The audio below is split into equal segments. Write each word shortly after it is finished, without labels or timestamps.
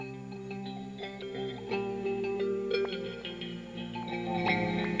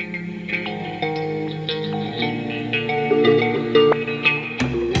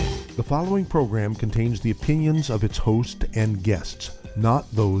following program contains the opinions of its host and guests, not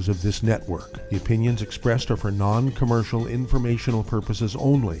those of this network. The opinions expressed are for non-commercial informational purposes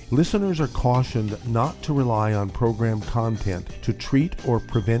only. Listeners are cautioned not to rely on program content to treat or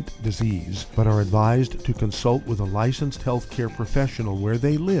prevent disease, but are advised to consult with a licensed healthcare professional where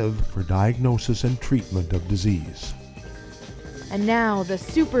they live for diagnosis and treatment of disease. And now, the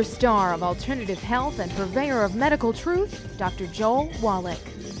superstar of alternative health and purveyor of medical truth, Dr. Joel Wallach.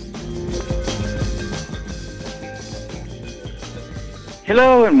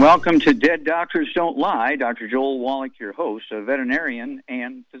 Hello and welcome to Dead Doctors Don't Lie. Dr. Joel Wallach, your host, a veterinarian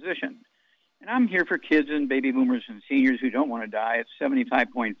and physician. And I'm here for kids and baby boomers and seniors who don't want to die at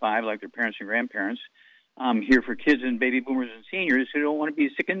 75.5 like their parents and grandparents. I'm here for kids and baby boomers and seniors who don't want to be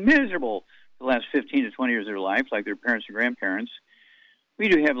sick and miserable the last 15 to 20 years of their life like their parents and grandparents. We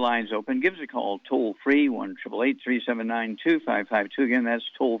do have lines open. Give us a call toll-free, 1-888-379-2552. Again, that's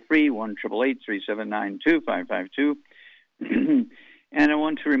toll-free, 1-888-379-2552. And I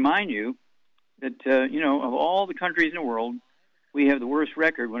want to remind you that, of all the countries in the world, we have the worst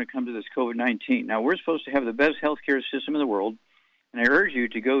record when it comes to this COVID-19. Now, we're supposed to have the best healthcare system in the world, and I urge you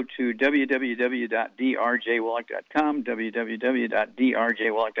to go to www.drjwallach.com,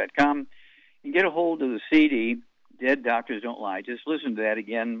 www.drjwallach.com, and get a hold of the CD, Dead Doctors Don't Lie. Just listen to that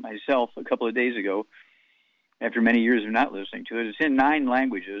again myself a couple of days ago after many years of not listening to it. It's in 9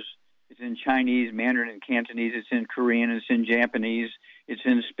 languages. It's in Chinese, Mandarin, and Cantonese. It's in Korean. It's in Japanese. It's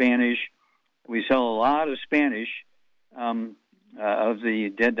in Spanish. We sell a lot of Spanish of the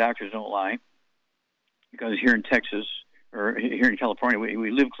Dead Doctors Don't Lie because here in Texas, or here in California,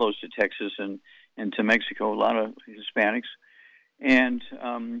 we live close to Texas and to Mexico, a lot of Hispanics. And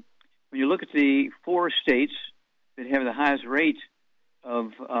when you look at the 4 states that have the highest rate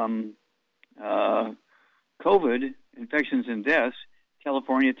of COVID infections and deaths,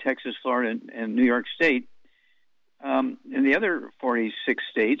 California, Texas, Florida, and New York State, and the other 46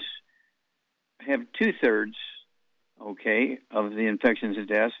 states have 2/3, of the infections and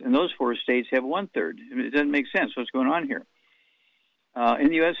deaths, and those 4 states have 1/3. It doesn't make sense what's going on here. In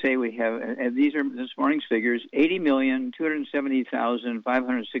the USA, we have, and these are this morning's figures,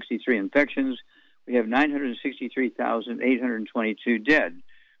 80,270,563 infections. We have 963,822 dead.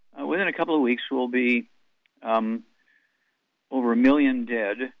 Within a couple of weeks, we'll be over 1 million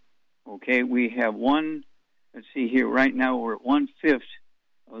dead. Okay, we have let's see here, right now we're at 1/5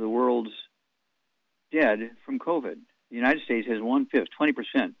 of the world's dead from COVID. The United States has 1/5,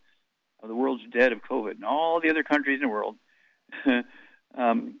 20% of the world's dead of COVID. And all the other countries in the world have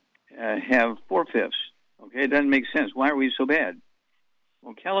 4/5. Okay, it doesn't make sense. Why are we so bad?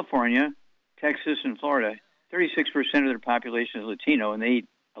 Well, California, Texas, and Florida, 36% of their population is Latino, and they eat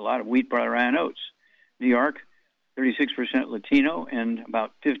a lot of wheat, barley, rye, and oats. New York, 36% Latino and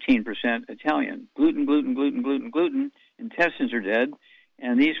about 15% Italian. Gluten. Intestines are dead,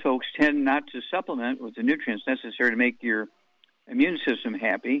 and these folks tend not to supplement with the nutrients necessary to make your immune system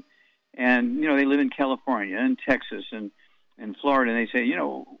happy. And, they live in California and Texas and Florida, and they say,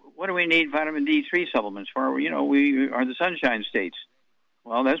 what do we need vitamin D3 supplements for? We are the sunshine states.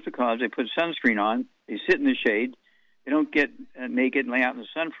 Well, that's because they put sunscreen on, they sit in the shade, they don't get naked and lay out in the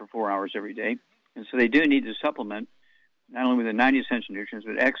sun for 4 hours every day. And so they do need to supplement not only with the 90 essential nutrients,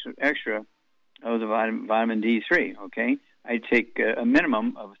 but extra of the vitamin D3, okay? I take a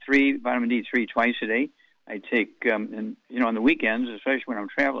minimum of 3 vitamin D3 twice a day. I take, on the weekends, especially when I'm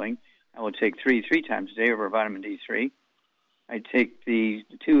traveling, I will take 3 times a day over vitamin D3. I take the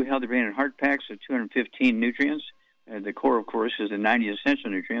 2 Healthy Brain and Heart packs of 215 nutrients. The core, of course, is the 90 essential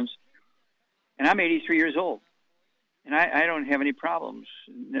nutrients. And I'm 83 years old. And I don't have any problems,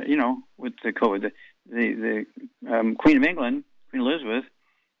 with the COVID. The Queen of England, Queen Elizabeth,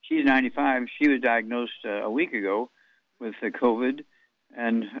 she's 95. She was diagnosed a week ago with the COVID.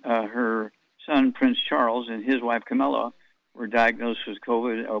 And her son, Prince Charles, and his wife, Camilla, were diagnosed with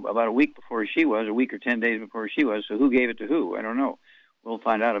COVID about a week before she was, a week or 10 days before she was. So who gave it to who? I don't know. We'll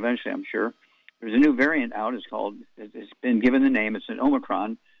find out eventually, I'm sure. There's a new variant out. It's been given the name. It's an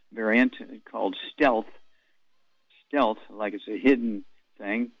Omicron variant called Stealth. Stealth, like it's a hidden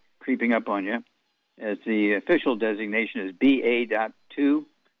thing creeping up on you. The official designation is BA.2,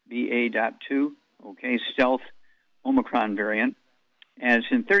 okay, Stealth Omicron variant. And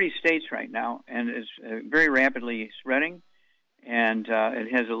it's in 30 states right now, and it's very rapidly spreading, and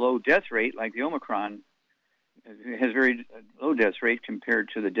it has a low death rate like the Omicron. It has a very low death rate compared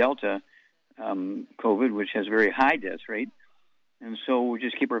to the Delta COVID, which has a very high death rate. And so we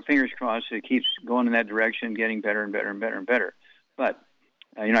just keep our fingers crossed that it keeps going in that direction, getting better and better and better and better. But,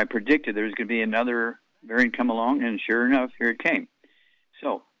 I predicted there was going to be another variant come along, and sure enough, here it came.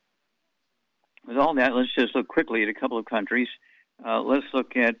 So with all that, let's just look quickly at a couple of countries. Let's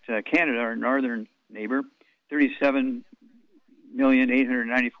look at Canada, our northern neighbor,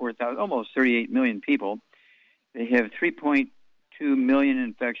 37,894,000, almost 38 million people. They have 3.2 million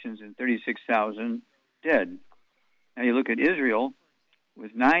infections and 36,000 dead. Now you look at Israel,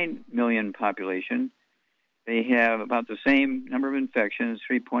 with 9 million population. They have about the same number of infections,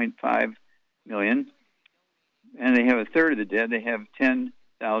 3.5 million, and they have a third of the dead. They have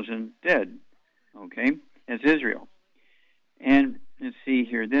 10,000 dead. Okay, that's Israel. And let's see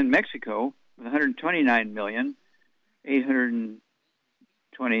here. Then Mexico, with 129 million,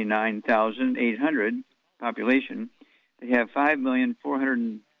 829,800 population, they have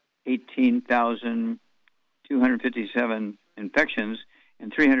 5,418,257 infections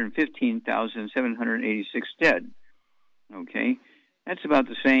and 315,786 dead. Okay, that's about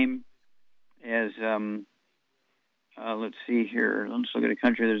the same as, let's see here. Let's look at a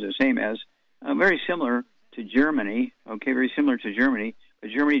country that's the same as, very similar to Germany. Okay, very similar to Germany,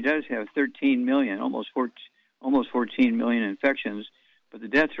 but Germany does have 13 million, almost 14 million infections, but the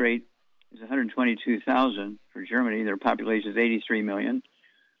death rate is 122,000 for Germany. Their population is 83 million.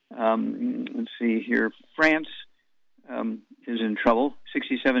 Let's see here. France is in trouble.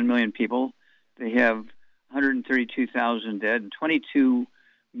 67 million people. They have 132,000 dead and 22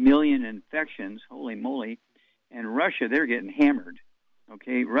 million infections. Holy moly. And Russia, they're getting hammered.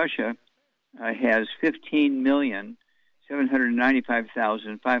 Okay, Russia has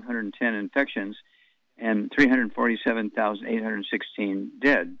 15,795,510 infections and 347,816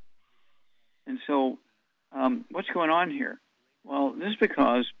 dead. And so what's going on here? Well, this is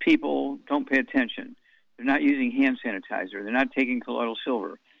because people don't pay attention. They're not using hand sanitizer. They're not taking colloidal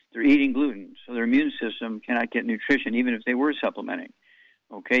silver. They're eating gluten, so their immune system cannot get nutrition, even if they were supplementing.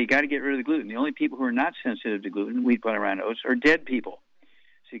 Okay, you got to get rid of the gluten. The only people who are not sensitive to gluten, wheat, butter, and oats, are dead people.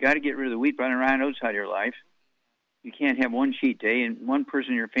 So you got to get rid of the wheat, butter, and oats out of your life. You can't have one cheat day, and one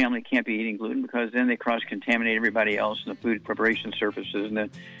person in your family can't be eating gluten because then they cross-contaminate everybody else in the food preparation surfaces and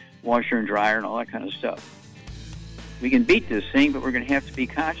the washer and dryer and all that kind of stuff. We can beat this thing, but we're going to have to be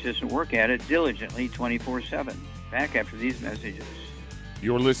conscious and work at it diligently 24/7. Back after these messages.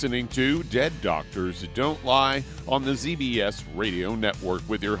 You're listening to Dead Doctors Don't Lie on the ZBS Radio Network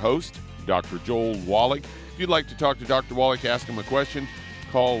with your host, Dr. Joel Wallach. If you'd like to talk to Dr. Wallach, ask him a question,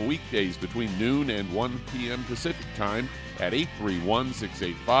 call weekdays between noon and 1 p.m. Pacific Time at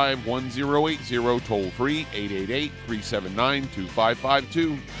 831-685-1080, toll free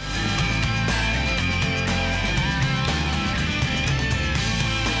 888-379-2552.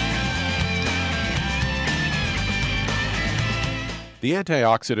 The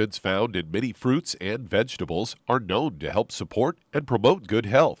antioxidants found in many fruits and vegetables are known to help support and promote good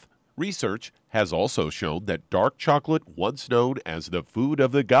health. Research has also shown that dark chocolate, once known as the food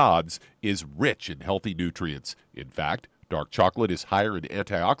of the gods, is rich in healthy nutrients. In fact, dark chocolate is higher in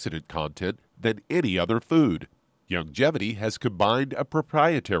antioxidant content than any other food. Youngevity has combined a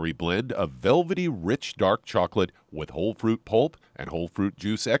proprietary blend of velvety rich dark chocolate with whole fruit pulp and whole fruit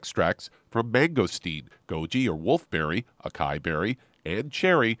juice extracts from mangosteen, goji or wolfberry, acai berry, and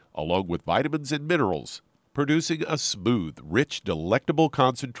cherry, along with vitamins and minerals, producing a smooth, rich, delectable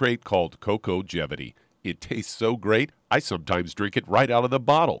concentrate called Cocogevity. It tastes so great, I sometimes drink it right out of the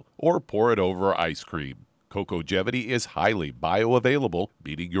bottle or pour it over ice cream. Cocogevity is highly bioavailable,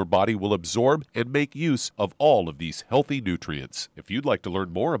 meaning your body will absorb and make use of all of these healthy nutrients. If you'd like to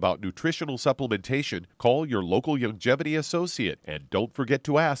learn more about nutritional supplementation, call your local Youngevity associate, and don't forget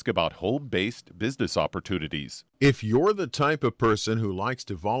to ask about home-based business opportunities. If you're the type of person who likes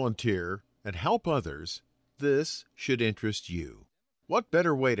to volunteer and help others, this should interest you. What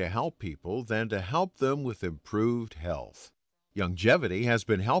better way to help people than to help them with improved health? Youngevity has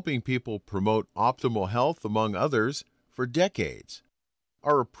been helping people promote optimal health, among others, for decades.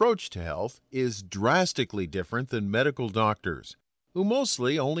 Our approach to health is drastically different than medical doctors, who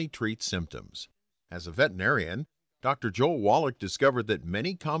mostly only treat symptoms. As a veterinarian, Dr. Joel Wallach discovered that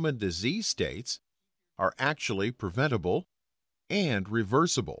many common disease states are actually preventable and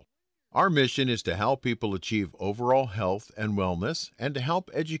reversible. Our mission is to help people achieve overall health and wellness, and to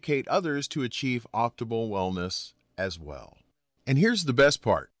help educate others to achieve optimal wellness as well. And here's the best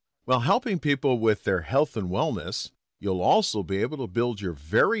part. While helping people with their health and wellness, you'll also be able to build your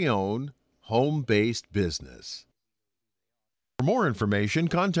very own home-based business. For more information,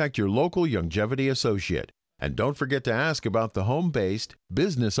 contact your local Youngevity associate. And don't forget to ask about the home-based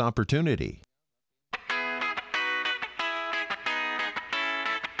business opportunity.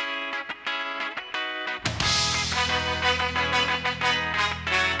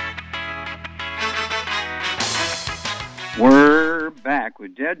 We're back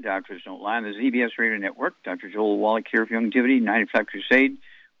with Dead. Doctors Don't Lie on the ZBS Radio Network. Dr. Joel Wallach here for Youngevity, 95 Crusade.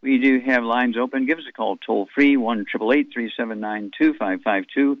 We do have lines open. Give us a call toll-free, 1-888-379-2552.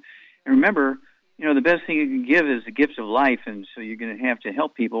 And remember, the best thing you can give is the gift of life, and so you're going to have to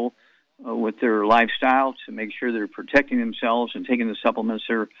help people with their lifestyle to make sure they're protecting themselves and taking the supplements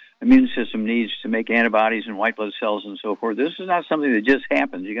their immune system needs to make antibodies and white blood cells and so forth. This is not something that just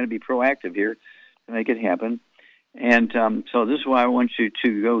happens. You're going to be proactive here to make it happen. And so this is why I want you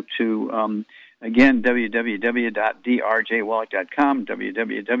to go to, again, www.drjwallach.com,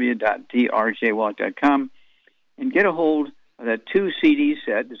 www.drjwallach.com, and get a hold of that 2 CD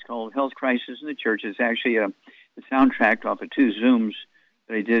set. It's called Health Crisis in the Church. It's actually the soundtrack off of 2 Zooms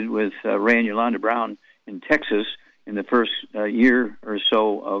that I did with Ray and Yolanda Brown in Texas in the first year or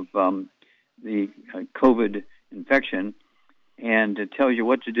so of the COVID infection. And it tells you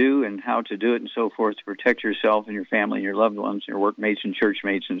what to do and how to do it and so forth to protect yourself and your family and your loved ones, your workmates and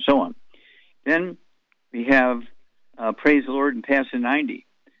churchmates and so on. Then we have Praise the Lord and Past the 90.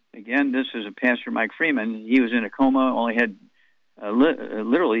 Again, this is a Pastor Mike Freeman. He was in a coma, only had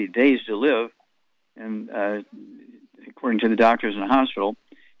literally days to live. And according to the doctors in the hospital,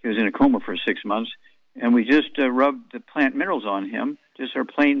 he was in a coma for 6 months. And we just rubbed the plant minerals on him, just our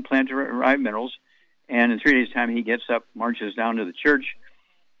plain plant-derived minerals. And in 3 days' time, he gets up, marches down to the church,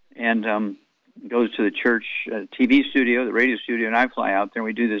 and goes to the church TV studio, the radio studio, and I fly out there, and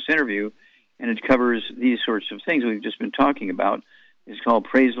we do this interview, and it covers these sorts of things we've just been talking about. It's called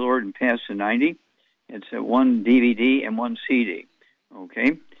Praise the Lord and Past the 90. It's 1 DVD and 1 CD,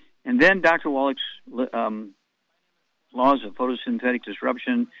 okay? And then Dr. Wallach's Laws of Photosynthetic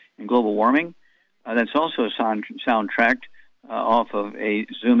Disruption and Global Warming. That's also a soundtrack off of a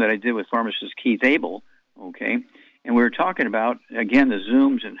Zoom that I did with pharmacist Keith Abel, okay? And we were talking about, again, the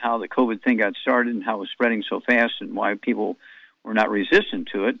Zooms and how the COVID thing got started and how it was spreading so fast and why people were not resistant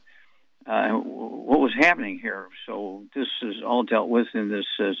to it, what was happening here. So this is all dealt with in this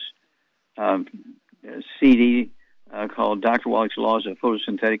CD called Dr. Wallach's Laws of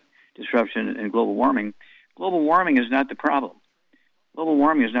Photosynthetic Disruption and Global Warming. Global warming is not the problem. Global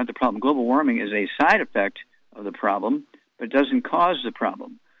warming is not the problem. Global warming is a side effect of the problem, but it doesn't cause the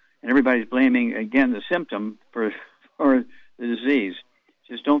problem. And everybody's blaming, again, the symptom for the disease.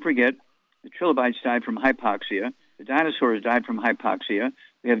 Just don't forget, the trilobites died from hypoxia. The dinosaurs died from hypoxia.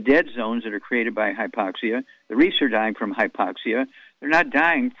 We have dead zones that are created by hypoxia. The reefs are dying from hypoxia. They're not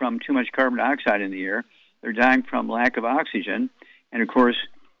dying from too much carbon dioxide in the air. They're dying from lack of oxygen. And, of course,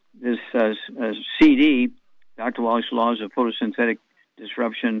 this CD, Dr. Wallach's Laws of Photosynthetic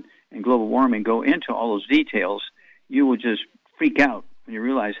Disruption and Global Warming, go into all those details. You will just freak out when you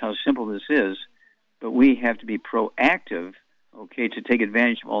realize how simple this is. But we have to be proactive, okay, to take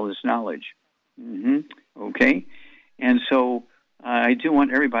advantage of all this knowledge. Okay? And so I do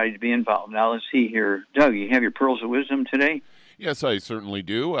want everybody to be involved. Now, let's see here. Doug, you have your Pearls of Wisdom today? Yes, I certainly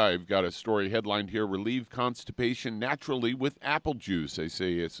do. I've got a story headlined here, Relieve Constipation Naturally with Apple Juice. They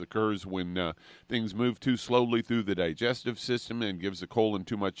say it occurs when things move too slowly through the digestive system and gives the colon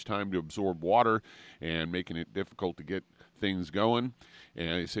too much time to absorb water and making it difficult to get things going.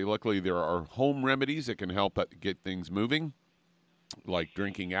 And they say luckily there are home remedies that can help get things moving, like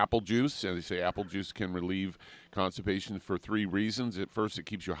drinking apple juice. And they say apple juice can relieve constipation for 3 reasons. At first, it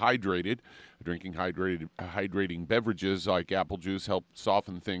keeps you hydrated. Drinking hydrating beverages like apple juice help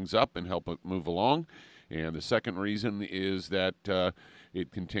soften things up and help it move along. And the second reason is that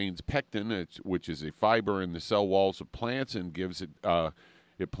it contains pectin, which is a fiber in the cell walls of plants and gives it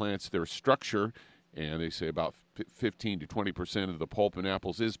plants their structure. And they say about 15 to 20% of the pulp in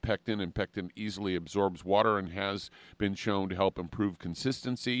apples is pectin, and pectin easily absorbs water and has been shown to help improve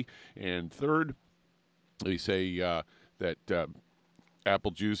consistency. And third, they say that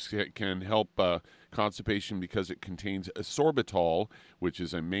apple juice can help constipation because it contains sorbitol, which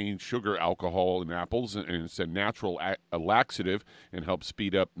is a main sugar alcohol in apples, and it's a natural laxative and helps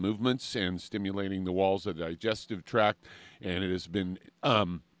speed up movements and stimulating the walls of the digestive tract. And it has been,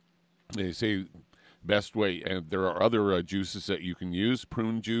 they say, best way, and there are other juices that you can use: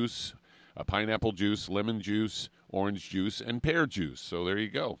 prune juice, pineapple juice, lemon juice, orange juice, and pear juice. So there you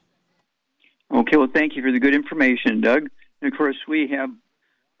go. Okay, well, thank you for the good information, Doug. And, of course, we have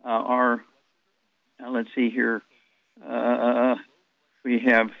our, let's see here, we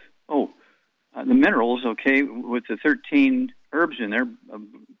have, the minerals, okay, with the 13 herbs in there,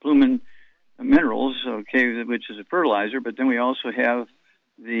 blooming minerals, okay, which is a fertilizer, but then we also have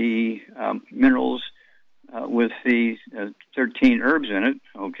the minerals with the 13 herbs in it,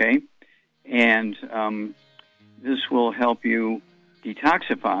 okay, and this will help you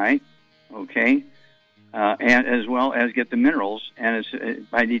detoxify, okay, and as well as get the minerals. And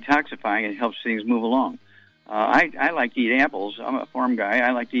by detoxifying, it helps things move along. I like to eat apples. I'm a farm guy. I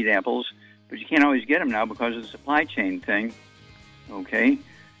like to eat apples, but you can't always get them now because of the supply chain thing. Okay,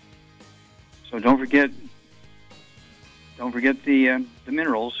 so don't forget the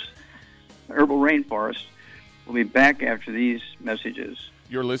minerals. Herbal Rainforest. We'll be back after these messages.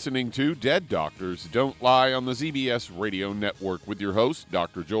 You're listening to Dead Doctors Don't Lie on the ZBS Radio Network with your host,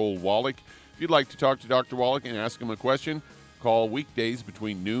 Dr. Joel Wallach. If you'd like to talk to Dr. Wallach and ask him a question, call weekdays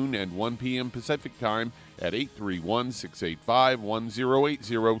between noon and 1 p.m. Pacific Time at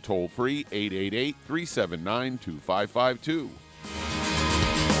 831-685-1080, toll free 888-379-2552.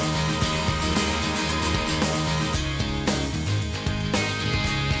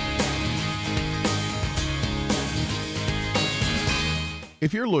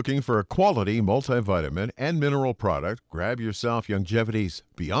 If you're looking for a quality multivitamin and mineral product, grab yourself Youngevity's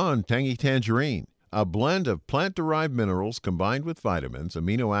Beyond Tangy Tangerine, a blend of plant-derived minerals combined with vitamins,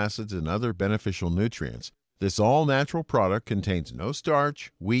 amino acids, and other beneficial nutrients. This all-natural product contains no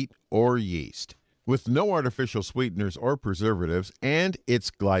starch, wheat, or yeast, with no artificial sweeteners or preservatives, and it's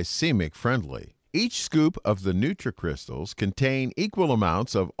glycemic friendly. Each scoop of the NutriCrystals contain equal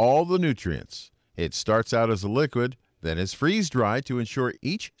amounts of all the nutrients. It starts out as a liquid, then is freeze-dried to ensure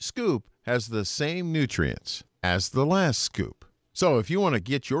each scoop has the same nutrients as the last scoop. So if you want to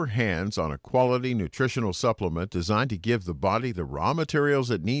get your hands on a quality nutritional supplement designed to give the body the raw materials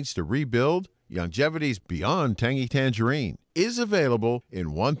it needs to rebuild, Youngevity's Beyond Tangy Tangerine is available in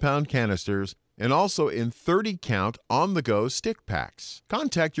 1-pound canisters and also in 30-count on-the-go stick packs.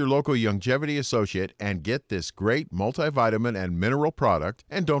 Contact your local Youngevity associate and get this great multivitamin and mineral product.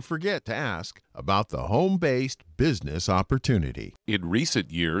 And don't forget to ask about the home-based business opportunity. In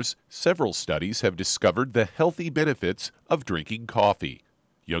recent years, several studies have discovered the healthy benefits of drinking coffee.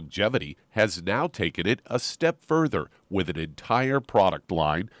 Youngevity has now taken it a step further with an entire product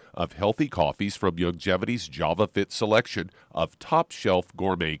line of healthy coffees from Youngevity's JavaFit selection of top-shelf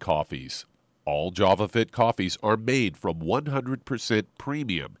gourmet coffees. All JavaFit coffees are made from 100%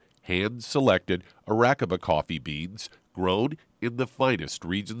 premium, hand-selected Arabica coffee beans grown in the finest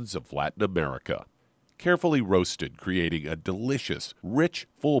regions of Latin America. Carefully roasted, creating a delicious, rich,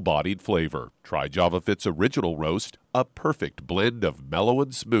 full-bodied flavor. Try JavaFit's original roast, a perfect blend of mellow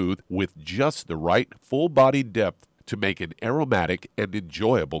and smooth with just the right full-bodied depth to make an aromatic and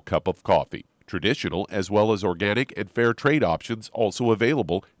enjoyable cup of coffee. Traditional as well as organic and fair trade options also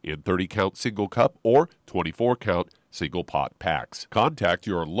available in 30-count single cup or 24-count single pot packs. Contact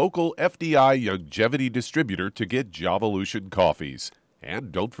your local FDI Youngevity distributor to get Javalution coffees.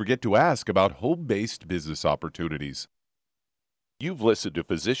 And don't forget to ask about home-based business opportunities. You've listened to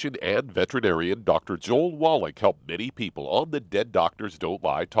physician and veterinarian Dr. Joel Wallach help many people on the Dead Doctors Don't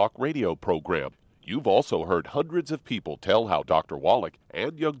Lie talk radio program. You've also heard hundreds of people tell how Dr. Wallach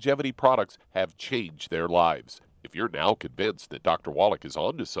and Youngevity products have changed their lives. If you're now convinced that Dr. Wallach is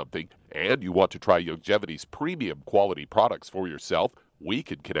onto something and you want to try Youngevity's premium quality products for yourself, we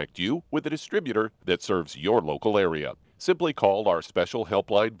can connect you with a distributor that serves your local area. Simply call our special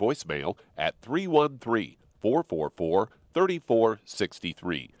helpline voicemail at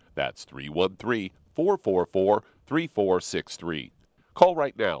 313-444-3463. That's 313-444-3463. Call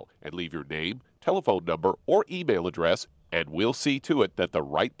right now and leave your name, telephone number, or email address, and we'll see to it that the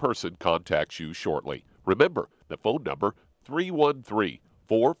right person contacts you shortly. Remember, the phone number,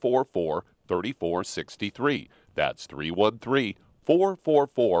 313-444-3463. That's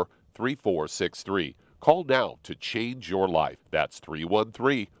 313-444-3463. Call now to change your life. That's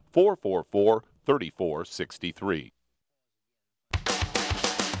 313-444-3463.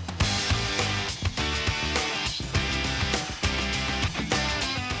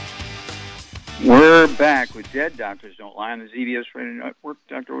 We're back with Dead Doctors Don't Lie on the ZBS Radio Network.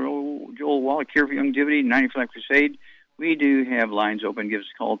 Dr. Joel Wallach here for Youngevity, 95 Crusade. We do have lines open. Give us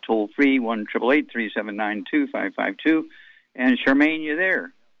a call toll-free, 1-888-379-2552. And Charmaine, you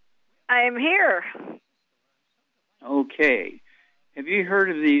there? I am here. Okay. Have you heard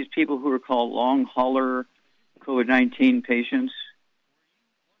of these people who are called long hauler COVID-19 patients?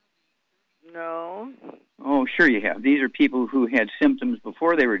 No. Oh, sure you have. These are people who had symptoms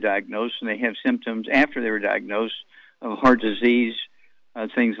before they were diagnosed, and they have symptoms after they were diagnosed of heart disease,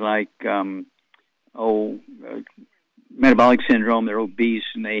 things like metabolic syndrome. They're obese,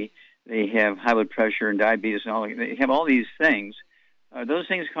 and they have high blood pressure and diabetes, and all. They have all these things. Are those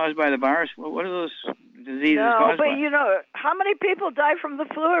things caused by the virus? What are those diseases caused by? No, but you know, how many people die from the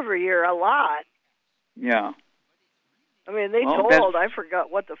flu every year? A lot. Yeah. I mean, they told, I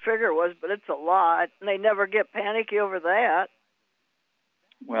forgot what the figure was, but it's a lot, and they never get panicky over that.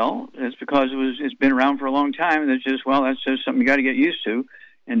 Well, it's because it's been around for a long time, and that's just something you got to get used to.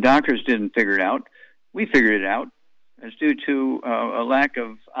 And doctors didn't figure it out. We figured it out. It's due to a lack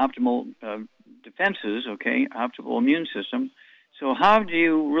of optimal defenses, optimal immune system. So how do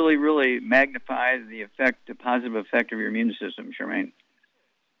you really, really magnify the positive effect of your immune system, Charmaine?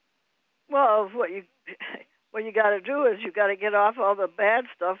 Well, what you got to do is you got to get off all the bad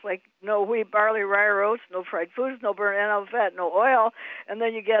stuff, like no wheat, barley, rye, or oats, no fried foods, no burnt animal fat, no oil, and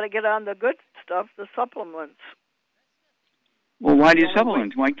then you got to get on the good stuff, the supplements. Well, why do you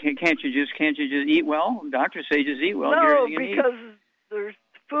supplement? Why can't you just eat well? Doctors say just eat well. No, because there's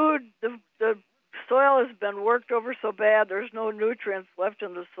food. The soil has been worked over so bad. There's no nutrients left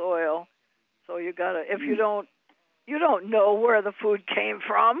in the soil. So you gotta. If you don't know where the food came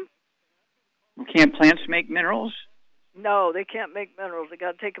from. Well, can't plants make minerals? No, they can't make minerals. They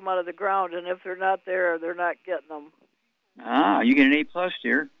got to take them out of the ground, and if they're not there, they're not getting them. You get an A+,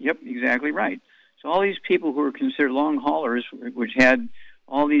 dear. Yep, exactly right. So all these people who are considered long haulers, which had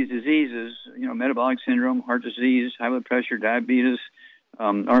all these diseases, metabolic syndrome, heart disease, high blood pressure, diabetes,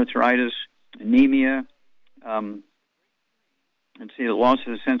 arthritis, anemia, the loss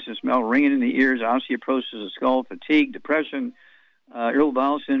of the sense of smell, ringing in the ears, osteoporosis of the skull, fatigue, depression, irritable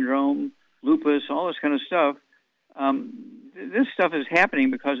bowel syndrome, lupus, all this kind of stuff. This stuff is happening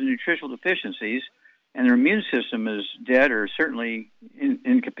because of nutritional deficiencies, and their immune system is dead or certainly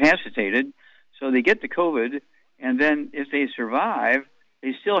incapacitated. So they get the COVID, and then if they survive,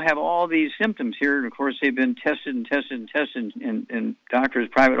 they still have all these symptoms here. And, of course, they've been tested in doctors'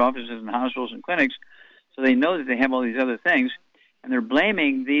 private offices and hospitals and clinics, so they know that they have all these other things. And they're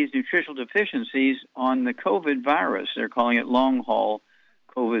blaming these nutritional deficiencies on the COVID virus. They're calling it long-haul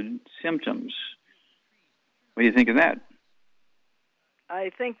COVID symptoms. What do you think of that?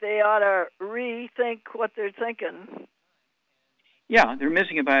 I think they ought to rethink what they're thinking. Yeah, they're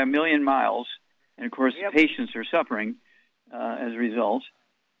missing it by a million miles. And, of course, Yep. The patients are suffering as a result.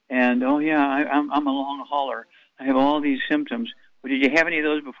 And, I'm a long hauler. I have all these symptoms. Well, did you have any of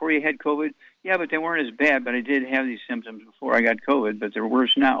those before you had COVID? Yeah, but they weren't as bad, but I did have these symptoms before I got COVID, but they're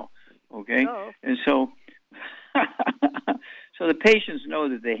worse now, okay? Oh. And so so the patients know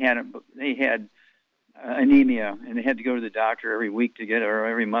that they had anemia, and they had to go to the doctor every week or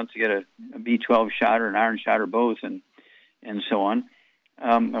every month to get a B12 shot or an iron shot or both, and so on.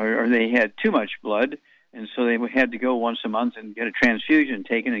 Or they had too much blood, and so they had to go once a month and get a transfusion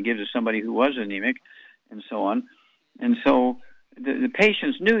taken and give to somebody who was anemic, and so on. And so the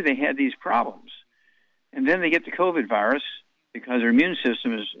patients knew they had these problems. And then they get the COVID virus because their immune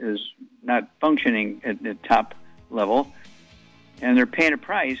system is not functioning at the top level, and they're paying a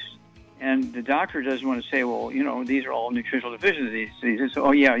price. And the doctor doesn't want to say, well, these are all nutritional deficiencies. He says,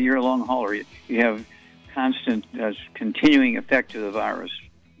 oh, yeah, you're a long hauler. You have constant, continuing effect of the virus.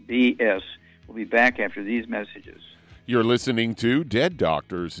 BS. We'll be back after these messages. You're listening to Dead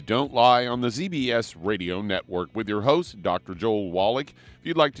Doctors Don't Lie on the ZBS Radio Network with your host, Dr. Joel Wallach. If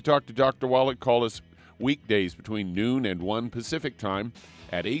you'd like to talk to Dr. Wallach, call us weekdays between noon and 1 Pacific Time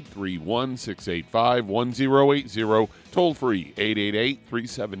at 831-685-1080, toll free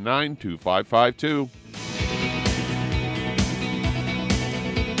 888-379-2552.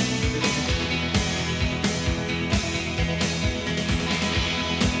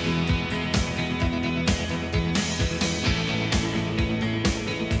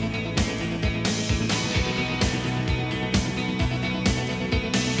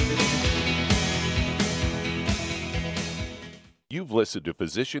 You've listened to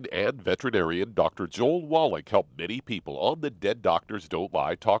physician and veterinarian Dr. Joel Wallach help many people on the Dead Doctors Don't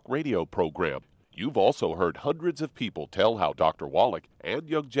Lie talk radio program. You've also heard hundreds of people tell how Dr. Wallach and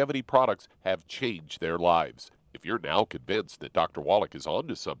Youngevity products have changed their lives. If you're now convinced that Dr. Wallach is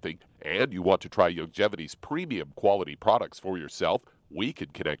onto something and you want to try Youngevity's premium quality products for yourself, we can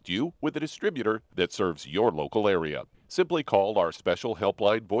connect you with a distributor that serves your local area. Simply call our special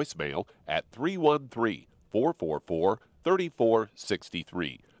helpline voicemail at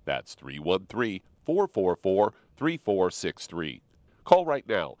 313-444-3463. That's 313-444-3463. Call right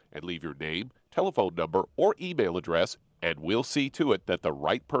now and leave your name, telephone number, or email address, and we'll see to it that the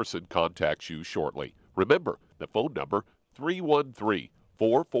right person contacts you shortly. Remember, the phone number,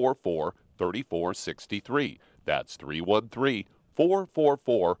 313-444-3463. That's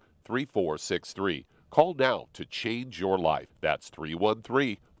 313-444-3463. Call now to change your life. That's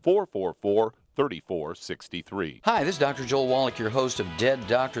 313-444-3463. Hi, this is Dr. Joel Wallach, your host of Dead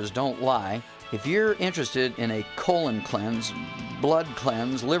Doctors Don't Lie. If you're interested in a colon cleanse, blood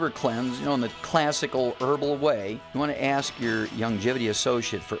cleanse, liver cleanse, in the classical herbal way, you want to ask your Youngevity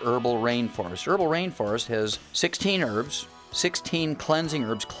associate for Herbal Rainforest. Herbal Rainforest has 16 herbs, 16 cleansing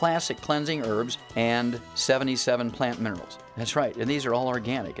herbs, classic cleansing herbs, and 77 plant minerals. That's right, and these are all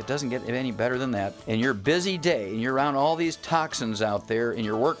organic. It doesn't get any better than that. In your busy day, and you're around all these toxins out there in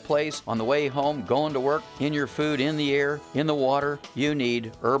your workplace, on the way home, going to work, in your food, in the air, in the water, you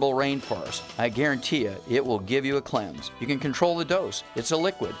need Herbal Rainforest. I guarantee you, it will give you a cleanse. You can control the dose. It's a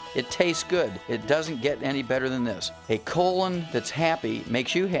liquid. It tastes good. It doesn't get any better than this. A colon that's happy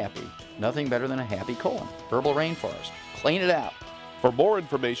makes you happy. Nothing better than a happy colon. Herbal Rainforest. Clean it out. For more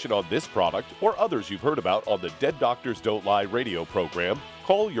information on this product or others you've heard about on the Dead Doctors Don't Lie radio program,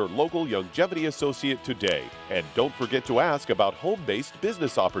 call your local Youngevity associate today. And don't forget to ask about home-based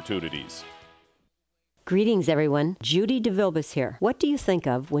business opportunities. Greetings, everyone. Judy DeVilbus here. What do you think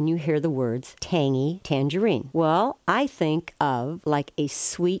of when you hear the words tangy tangerine? Well, I think of like a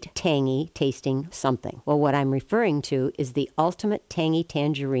sweet, tangy tasting something. Well, what I'm referring to is the Ultimate Tangy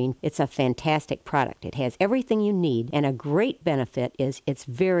Tangerine. It's a fantastic product. It has everything you need, and a great benefit is it's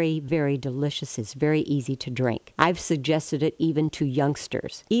very, very delicious. It's very easy to drink. I've suggested it even to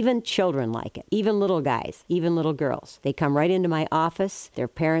youngsters. Even children like it. Even little guys. Even little girls. They come right into my office. Their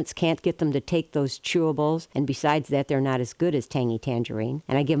parents can't get them to take those chewables, and besides that, they're not as good as Tangy Tangerine.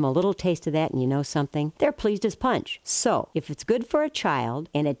 And I give them a little taste of that, and you know something? They're pleased as punch. So, if it's good for a child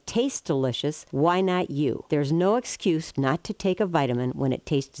and it tastes delicious, why not you? There's no excuse not to take a vitamin when it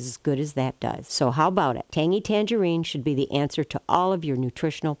tastes as good as that does. So how about it? Tangy Tangerine should be the answer to all of your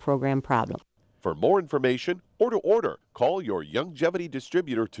nutritional program problems. For more information or to order, call your Youngevity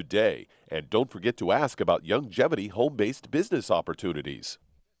distributor today. And don't forget to ask about Youngevity home-based business opportunities.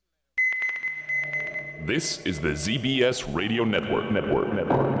 This is the ZBS Radio Network.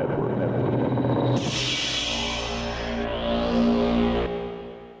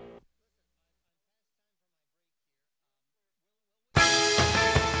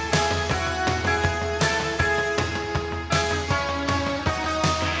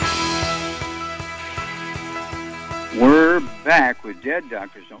 We're back with Dead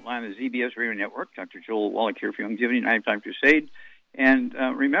Doctors Don't Lie on the ZBS Radio Network. Dr. Joel Wallach here for Youngevity, Knife Time Crusade. And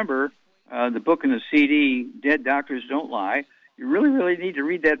remember, the book and the CD, Dead Doctors Don't Lie. You really, really need to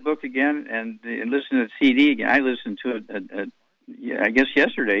read that book again and listen to the CD again. I listened to it, I guess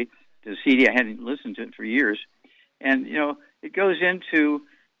yesterday, the CD. I hadn't listened to it for years. And, you know, it goes into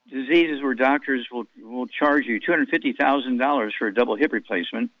diseases where doctors will charge you $250,000 for a double hip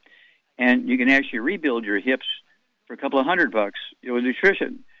replacement, and you can actually rebuild your hips for a couple of $100 with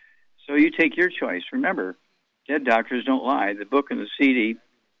nutrition. So you take your choice. Remember, Dead Doctors Don't Lie, the book and the CD,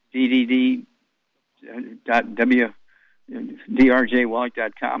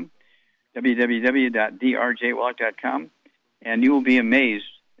 drjwallach.com, www.drjwallach.com, and you will be amazed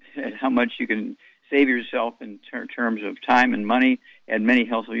at how much you can save yourself in terms of time and money and many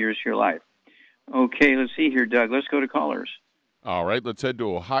healthy years to your life. Okay, let's see here, Doug. Let's go to callers. All right, let's head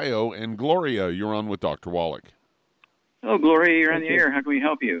to Ohio. And Gloria, you're on with Dr. Wallach. Hello, Gloria. You're on the air. How can we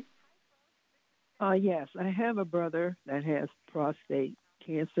help you? Yes, I have a brother that has prostate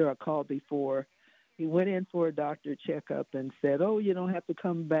cancer. I called before. He went in for a doctor checkup and said, oh, you don't have to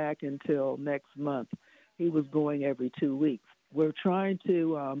come back until next month. He was going every 2 weeks. We're trying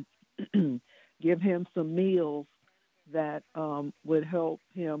to give him some meals that would help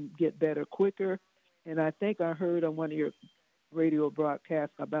him get better quicker. And I think I heard on one of your radio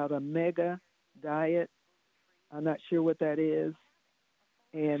broadcasts about a mega diet. I'm not sure what that is.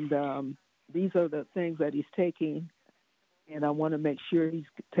 And these are the things that he's taking, and I want to make sure he's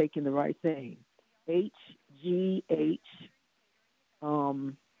taking the right thing. HGH,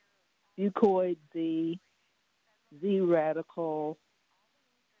 Fucoid Z, Z-Radical,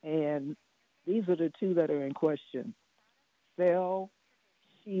 and these are the two that are in question. Cell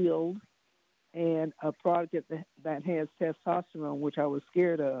Shield, and a product that has testosterone, which I was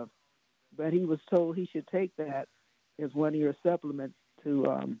scared of. But he was told he should take that as one of your supplements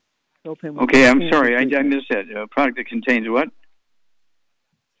to help him. Okay, I'm sorry, I missed that. A product that contains what?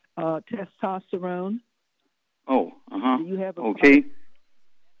 Testosterone. Oh, uh-huh. Do you have a okay.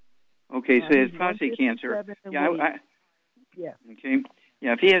 Okay, so he has prostate cancer. Yeah, yeah. Okay.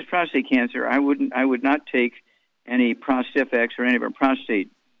 Yeah, if he has prostate cancer, I would not take any Prostifex or any of our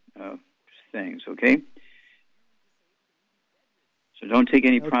prostate things, okay? So don't take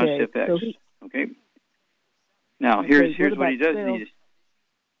any Prostifex, okay? Now, here's what he does need.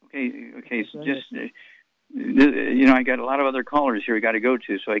 Okay, so just, I got a lot of other callers here I got to go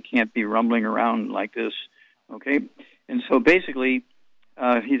to, so I can't be rumbling around like this, okay? And so basically,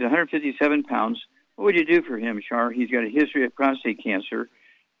 he's 157 pounds. What would you do for him, Shar? He's got a history of prostate cancer.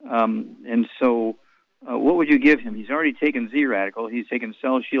 And so what would you give him? He's already taken Z-Radical. He's taken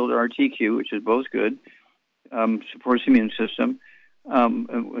Cell Shield RTQ, which is both good. supports the immune system.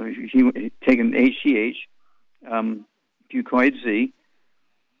 Taking HGH, Fucoid Z,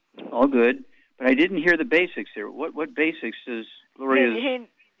 all good. But I didn't hear the basics here. What basics does Gloria's...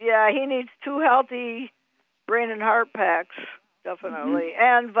 He needs 2 healthy brain and heart packs, definitely,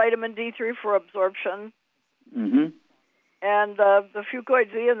 and vitamin D3 for absorption. Mm-hmm. And the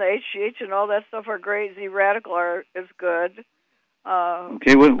Fucoid Z and the HGH and all that stuff are great. Z Radical is good.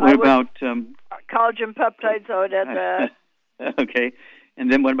 Okay, what about... collagen peptides, I would add that. Okay,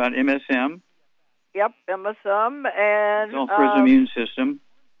 and then what about MSM? Yep, MSM, and... It's all for his immune system.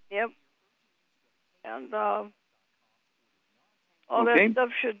 Yep. And all that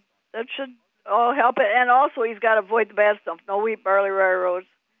stuff should all help it. And also, he's got to avoid the bad stuff. No wheat, barley, rye, oats,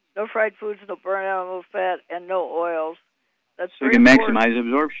 no fried foods, no burnt animal fat, and no oils. That's so you can maximize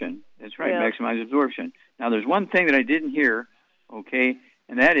absorption. That's right, maximize absorption. Now, there's one thing that I didn't hear, okay,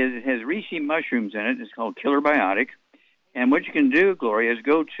 and that is it has reishi mushrooms in it. It's called Killer Biotic. And what you can do, Gloria, is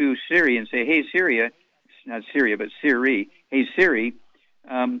go to Siri and say, hey, Siri, not Syria, but Siri, hey, Siri,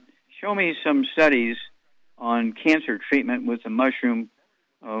 show me some studies on cancer treatment with the mushroom,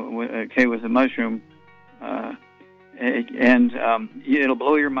 with the mushroom, and it'll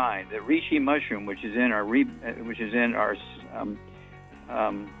blow your mind. The reishi mushroom, which is in our,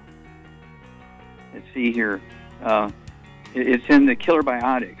 let's see here, it's in the Killer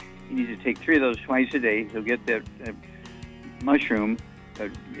Biotic. You need to take 3 of those twice a day. You'll get that mushroom.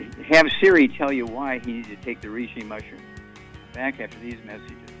 Have Siri tell you why he needs to take the reishi mushroom. Back after these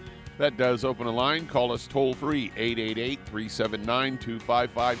messages. That does open a line. Call us toll-free,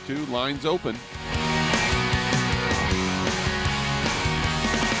 888-379-2552. Lines open.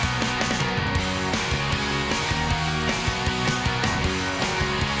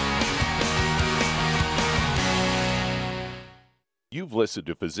 You've listened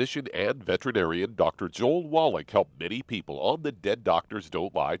to physician and veterinarian Dr. Joel Wallach help many people on the Dead Doctors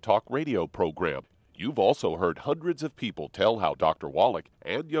Don't Lie talk radio program. You've also heard hundreds of people tell how Dr. Wallach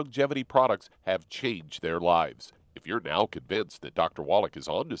and Youngevity products have changed their lives. If you're now convinced that Dr. Wallach is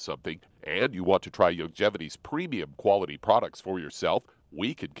onto something and you want to try Youngevity's premium quality products for yourself,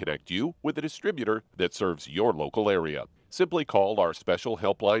 we can connect you with a distributor that serves your local area. Simply call our special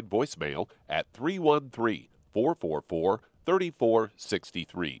helpline voicemail at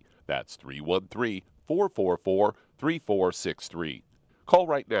 313-444-3463. That's 313-444-3463. Call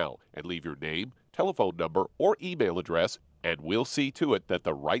right now and leave your name, telephone number, or email address, and we'll see to it that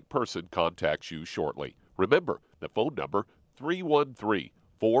the right person contacts you shortly. Remember, the phone number,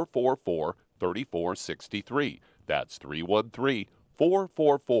 313-444-3463. That's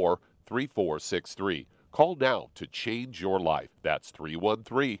 313-444-3463. Call now to change your life. That's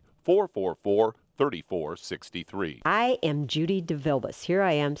 313-444-3463. I am Judy DeVilbus. Here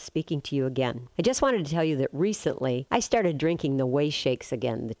I am speaking to you again. I just wanted to tell you that recently I started drinking the Whey Shakes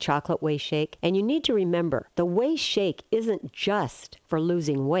again, the chocolate Whey Shake. And you need to remember, the Whey Shake isn't just for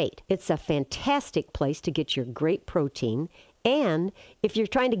losing weight. It's a fantastic place to get your great protein. And if you're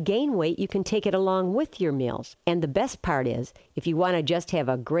trying to gain weight, you can take it along with your meals. And the best part is, if you want to just have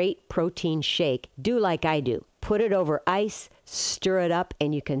a great protein shake, do like I do. Put it over ice, stir it up,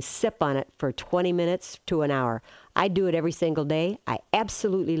 and you can sip on it for 20 minutes to an hour. I do it every single day. I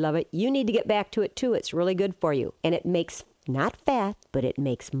absolutely love it. You need to get back to it too. It's really good for you. And it makes not fat, but it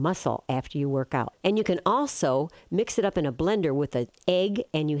makes muscle after you work out. And you can also mix it up in a blender with an egg,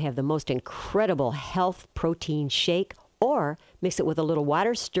 and you have the most incredible health protein shake. Or mix it with a little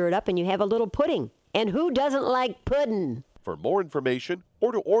water, stir it up, and you have a little pudding. And who doesn't like pudding? For more information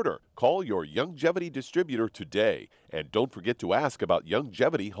or to order, call your Youngevity distributor today. And don't forget to ask about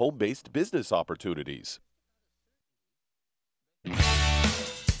Youngevity home-based business opportunities.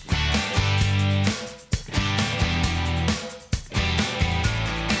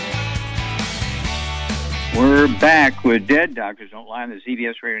 We're back with Dead Doctors Don't Lie on the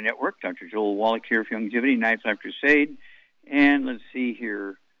ZBS Radio Network. Dr. Joel Wallach here for Youngevity, Knife Life Crusade. And let's see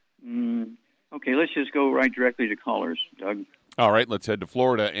here. Okay, let's just go right directly to callers, Doug. All right, let's head to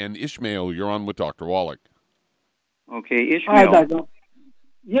Florida. And Ishmael, you're on with Dr. Wallach. Okay, Ishmael. Hi, Doctor.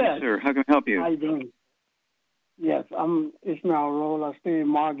 Yes, sir. How can I help you? How you doing? Yes, I'm Ishmael Roll. I stay in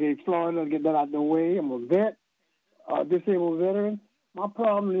Margate, Florida. Get that out of the way. I'm a vet, disabled veteran. My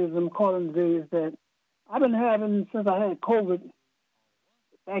problem is, I'm calling today, is that I've been having, since I had COVID,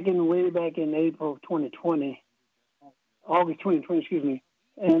 way back in April of 2020, August 2020, excuse me,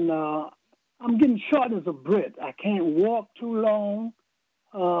 and I'm getting short as a Brit. I can't walk too long.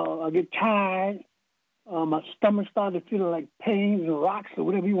 I get tired. My stomach started feeling like pains and rocks or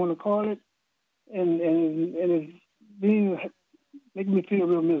whatever you want to call it, and it's making me feel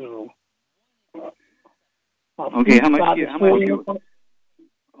real miserable. Okay, how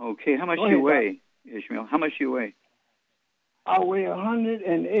much do you weigh, Ishmael? How much do you weigh? I weigh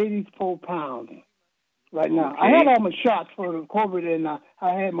 184 pounds right now. Okay. I had all my shots for the COVID, and I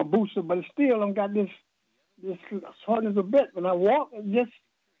had my booster, but still, I've got this soreness a bit. When I walk,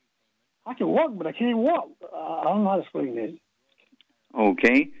 I can walk, but I can't walk. I don't know how to explain that.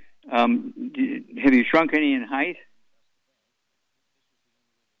 Okay. Have you shrunk any in height?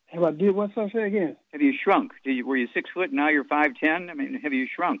 Have I did what? Say again. Have you shrunk? Were you 6 foot? Now you're 5'10"? I mean, have you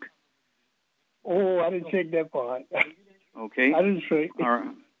shrunk? Oh, I didn't take that part. Okay. I didn't shrink. All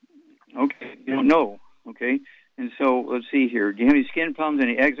right. Okay. You don't know. Okay. And so let's see here. Do you have any skin problems?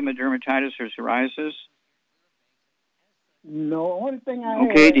 Any eczema, dermatitis, or psoriasis? No. Only thing I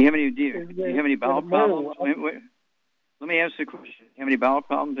Okay. have Do you have any bowel problems? Wait. Let me ask the question. Do you have any bowel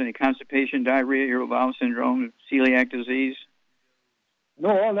problems? Any constipation, diarrhea, irritable bowel syndrome, celiac disease? No,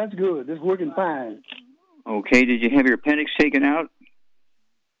 all that's good. It's working fine. Okay. Did you have your appendix taken out?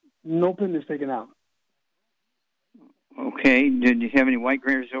 No appendix taken out. Okay. Did you have any white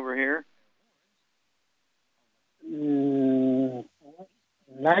hairs over here?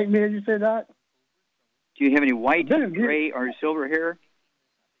 Nightmare, you said that? Do you have any white, gray, or silver hair?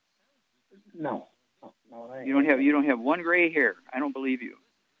 No. You don't have one gray hair. I don't believe you.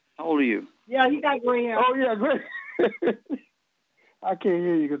 How old are you? Yeah, you got gray hair. Oh, yeah, gray. I can't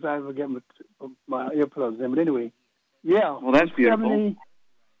hear you because I forget my earplugs in. But anyway, yeah. Well, that's beautiful.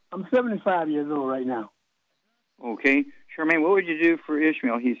 I'm 75 years old right now. Okay. Charmaine, what would you do for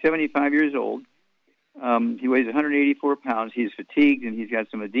Ishmael? He's 75 years old. He weighs 184 pounds. He's fatigued, and he's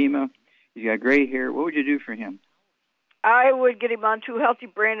got some edema. He's got gray hair. What would you do for him? I would get him on 2 healthy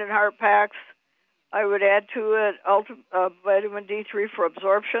brain and heart packs. I would add to it vitamin D3 for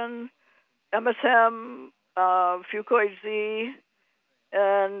absorption, MSM, Fucoid Z,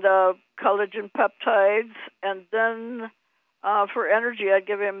 and collagen peptides. And then for energy, I'd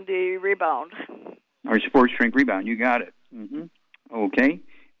give him the Rebound. Or sports drink Rebound. You got it. Mm-hmm. Okay.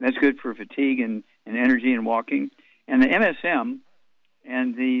 That's good for fatigue and energy and walking. And the MSM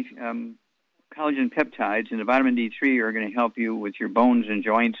and the collagen peptides and the vitamin D3 are going to help you with your bones and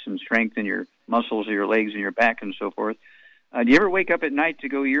joints and strengthen your muscles of your legs and your back and so forth. Do you ever wake up at night to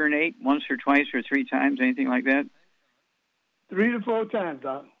go urinate once or twice or 3 times, anything like that? 3 to 4 times,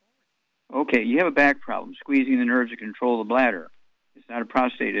 Doc. Okay, you have a back problem, squeezing the nerves to control the bladder. It's not a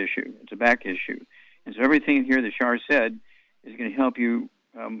prostate issue. It's a back issue. And so everything in here that Shar said is going to help you,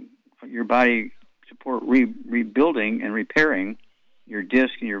 your body support rebuilding and repairing your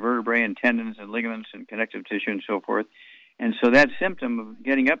disc and your vertebrae and tendons and ligaments and connective tissue and so forth. And so that symptom of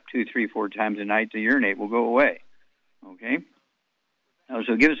getting up 2, 3, 4 times a night to urinate will go away. Okay?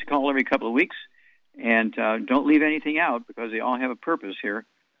 So give us a call every couple of weeks, and don't leave anything out because they all have a purpose here.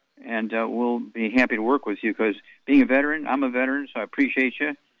 And we'll be happy to work with you because being a veteran, I'm a veteran, so I appreciate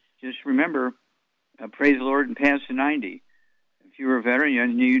you. Just remember, praise the Lord and pass the 90. If you were a veteran,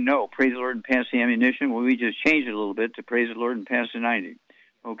 you know, praise the Lord and pass the ammunition. Well, we just changed it a little bit to praise the Lord and pass the 90.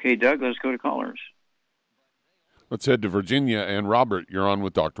 Okay, Doug, let's go to callers. Let's head to Virginia. And Robert, you're on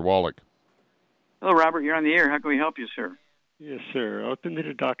with Dr. Wallach. Hello, Robert. You're on the air. How can we help you, sir? Yes, sir. I've been to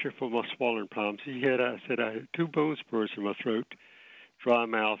the doctor for my swallowing problems. He said I had 2 bone spurs in my throat, dry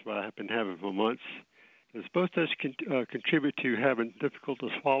mouth, what I have been having for months. Does both those contribute to having difficulty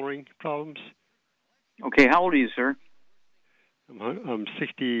swallowing problems? Okay, how old are you, sir? I'm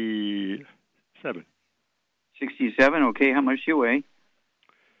 67. 67, okay. How much do you weigh?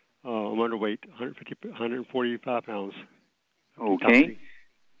 I'm underweight, 145 pounds. Okay.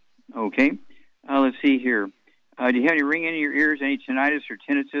 Okay. Let's see here. Do you have any ringing in your ears, any tinnitus or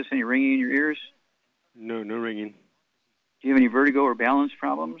tinnitus, any ringing in your ears? No ringing. Do you have any vertigo or balance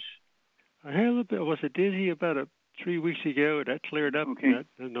problems? I had a little bit. I was dizzy about 3 weeks ago. That cleared up. Okay.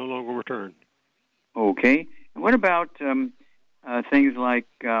 That no longer returned. Okay. And what about things like,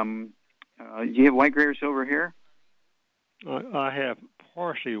 do you have white, gray, or silver hair? I have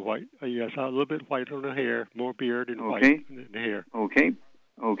partially white. Yes, a little bit white on the hair, more beard and white in the hair. Okay.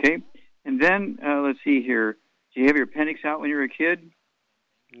 And then, let's see here. Do you have your appendix out when you were a kid?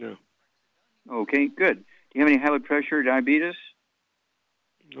 No. Okay, good. Do you have any high blood pressure or diabetes?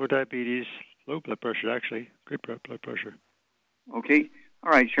 No diabetes, low blood pressure, actually. Good blood pressure. Okay. All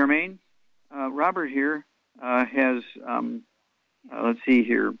right, Charmaine. Robert here has, let's see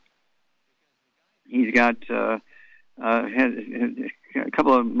here. He's got had a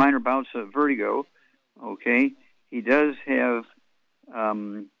couple of minor bouts of vertigo. Okay. He does have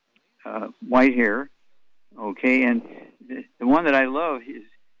white hair. Okay. And the one that I love is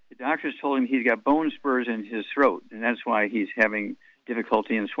the doctors told him he's got bone spurs in his throat, and that's why he's having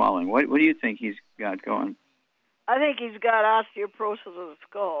difficulty in swallowing. What do you think he's got going? I think he's got osteoporosis of the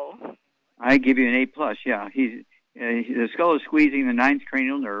skull. I give you an A+. Yeah, the skull is squeezing the ninth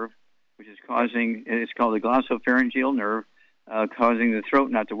cranial nerve, which is causing, it's called the glossopharyngeal nerve, causing the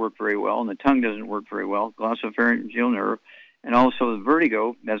throat not to work very well, and the tongue doesn't work very well, glossopharyngeal nerve, and also the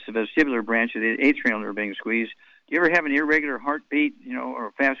vertigo, that's the vestibular branch of the eighth cranial nerve being squeezed. Do you ever have an irregular heartbeat, or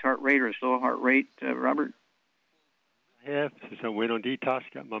a fast heart rate or a slow heart rate, Robert? I have. Since I went on detox,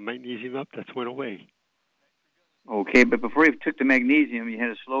 got my magnesium up, that's went away. Okay, but before you took the magnesium, you had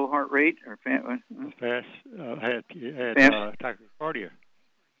a slow heart rate or fast? Fast. I had tachycardia.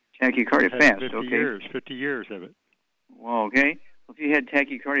 Tachycardia, fast. 50 years of it. Well, okay. Well, if you had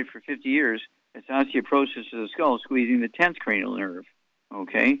tachycardia for 50 years, it's osteoporosis of the skull, squeezing the 10th cranial nerve.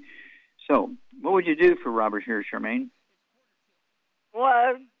 Okay. So, what would you do for Robert here, Charmaine?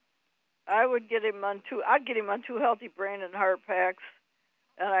 Well, I would get him on I'd get him on 2 healthy brain and heart packs.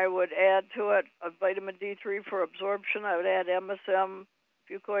 And I would add to it a vitamin D3 for absorption. I would add MSM,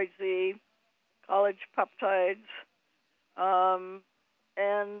 Fucoid Z, collagen peptides,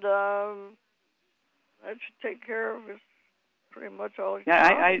 and that should take care of pretty much all.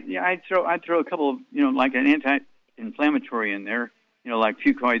 I'd throw a couple of like an anti-inflammatory in there. Like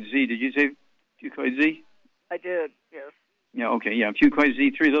Fucoid Z. Did you say Fucoid Z? I did. Yes. Yeah. Okay. Yeah. Fucoid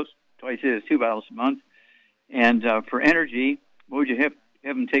Z. 3 of those twice a day, 2 bottles a month. And for energy, what would you have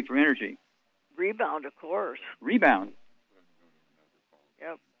them take for energy? Rebound, of course. Rebound?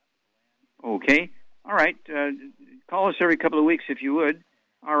 Yep. Okay. All right. Call us every couple of weeks if you would.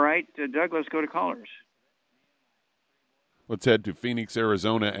 All right. Doug, let's go to callers. Let's head to Phoenix,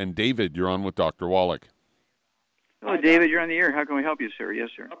 Arizona. And David, you're on with Dr. Wallach. Hello, David. You're on the air. How can we help you, sir? Yes,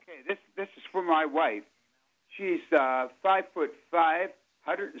 sir. Okay. This is for my wife. She's 5'5",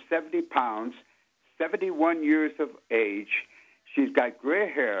 170 pounds, 71 years of age. She's got gray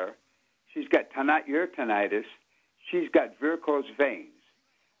hair. She's got ear tinnitus. She's got varicose veins.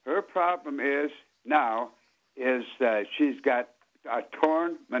 Her problem is she's got a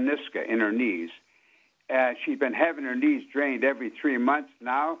torn meniscus in her knees. She's been having her knees drained every 3 months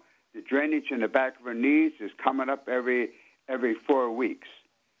now. The drainage in the back of her knees is coming up every 4 weeks.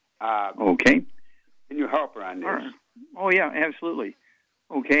 Okay. Can you help her on this? Right. Oh, yeah, absolutely.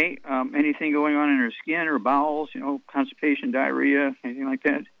 Okay. Anything going on in her skin or bowels, constipation, diarrhea, anything like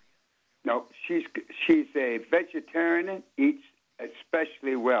that? No, she's a vegetarian, eats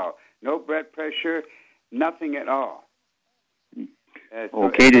especially well. No blood pressure, nothing at all.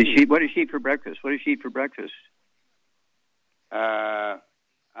 Okay. What does she eat for breakfast?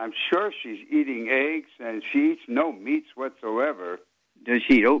 I'm sure she's eating eggs, and she eats no meats whatsoever. Does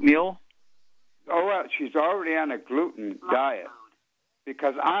she eat oatmeal? Oh, well, she's already on a gluten diet.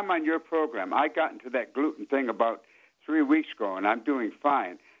 Because I'm on your program. I got into that gluten thing about 3 weeks ago, and I'm doing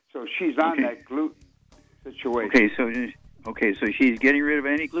fine. So she's on that gluten situation. Okay, so she's getting rid of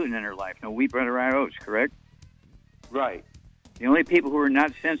any gluten in her life. No wheat, bread, or rye oats, correct? Right. The only people who are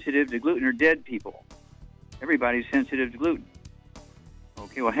not sensitive to gluten are dead people. Everybody's sensitive to gluten.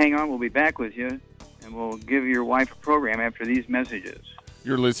 Okay, well, hang on. We'll be back with you, and we'll give your wife a program after these messages.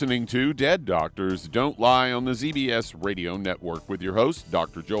 You're listening to Dead Doctors Don't Lie on the ZBS Radio Network with your host,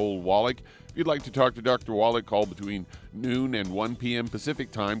 Dr. Joel Wallach. If you'd like to talk to Dr. Wallach, call between noon and 1 p.m.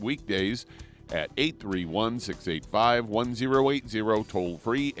 Pacific Time weekdays at 831-685-1080, toll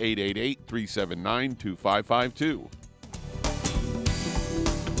free 888-379-2552.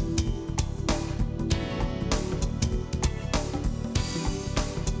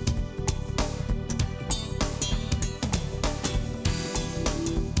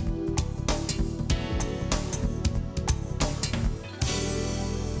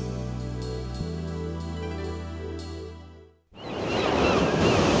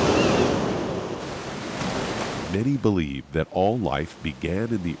 Many believe that all life began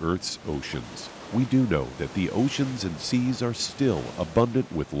in the Earth's oceans. We do know that the oceans and seas are still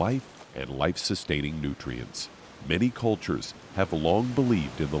abundant with life and life-sustaining nutrients. Many cultures have long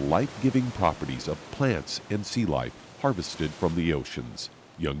believed in the life-giving properties of plants and sea life harvested from the oceans.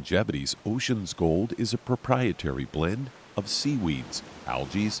 Youngevity's Ocean's Gold is a proprietary blend of seaweeds,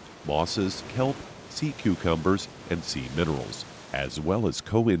 algae, mosses, kelp, sea cucumbers, and sea minerals, as well as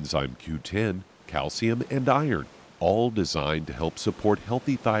coenzyme Q10, calcium, and iron, all designed to help support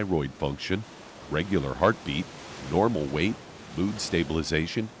healthy thyroid function, regular heartbeat, normal weight, mood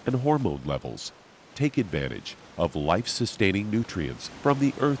stabilization, and hormone levels. Take advantage of life-sustaining nutrients from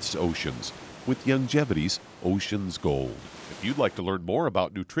the Earth's oceans with Youngevity's Ocean's Gold. If you'd like to learn more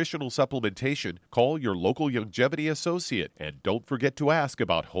about nutritional supplementation, call your local Youngevity associate, and don't forget to ask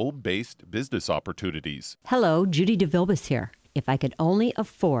about home-based business opportunities. Hello, Judy DeVilbus here. If I could only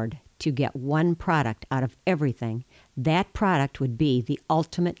afford to get one product out of everything, that product would be the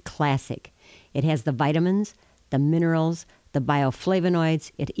Ultimate Classic. It has the vitamins, the minerals, the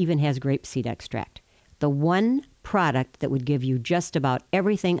bioflavonoids. It even has grapeseed extract. The one product that would give you just about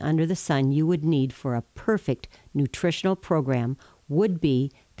everything under the sun you would need for a perfect nutritional program would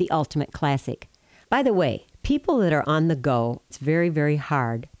be the Ultimate Classic. By the way, people that are on the go, it's very, very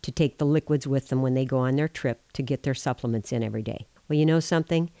hard to take the liquids with them when they go on their trip to get their supplements in every day. Well, you know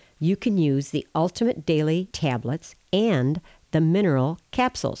something? You can use the Ultimate Daily tablets and the mineral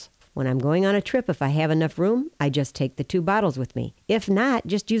capsules. When I'm going on a trip, if I have enough room, I just take the 2 bottles with me. If not,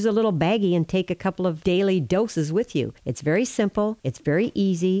 just use a little baggie and take a couple of daily doses with you. It's very simple. It's very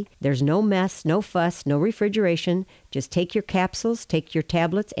easy. There's no mess, no fuss, no refrigeration. Just take your capsules, take your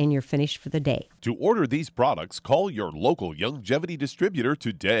tablets, and you're finished for the day. To order these products, call your local Youngevity distributor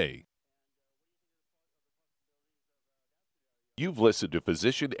today. You've listened to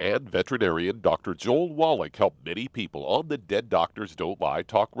physician and veterinarian Dr. Joel Wallach help many people on the Dead Doctors Don't Lie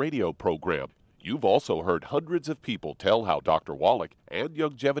talk radio program. You've also heard hundreds of people tell how Dr. Wallach and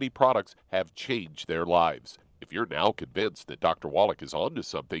Youngevity products have changed their lives. If you're now convinced that Dr. Wallach is onto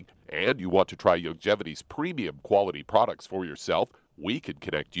something and you want to try Youngevity's premium quality products for yourself, we can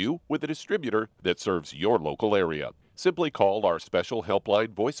connect you with a distributor that serves your local area. Simply call our special helpline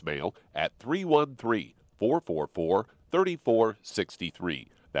voicemail at 313-444-3463.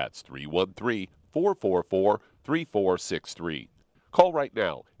 That's 313-444-3463. Call right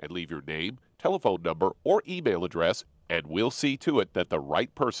now and leave your name, telephone number, or email address, and we'll see to it that the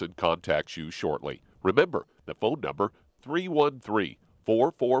right person contacts you shortly. Remember, the phone number,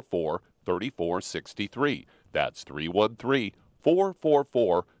 313-444-3463. That's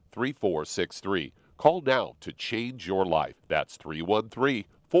 313-444-3463. Call now to change your life. That's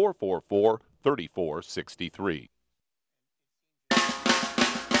 313-444-3463.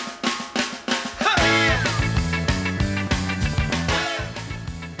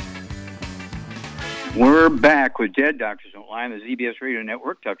 We're back with Dead Doctors Don't Lie on the ZBS Radio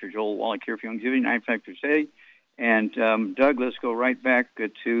Network. Dr. Joel Wallach here for Youngevity, 9 Factors Today. And Doug, let's go right back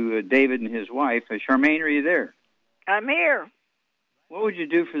to David and his wife. Charmaine, are you there? I'm here. What would you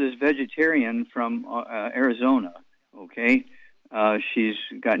do for this vegetarian from Arizona? Okay, she's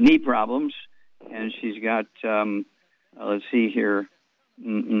got knee problems, and she's got, let's see here,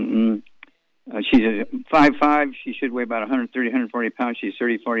 she's a 5'5". She should weigh about 130, 140 pounds. She's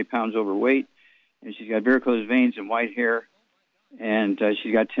 30, 40 pounds overweight. And she's got varicose veins and white hair, and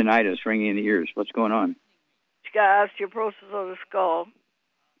she's got tinnitus, ringing in the ears. What's going on? She's got osteoporosis of the skull.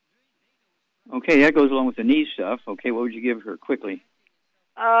 Okay, that goes along with the knee stuff. Okay, what would you give her quickly?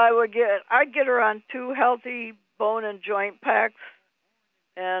 I'd get her on 2 healthy bone and joint packs,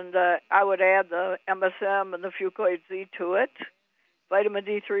 and I would add the MSM and the Fucoid Z to it, vitamin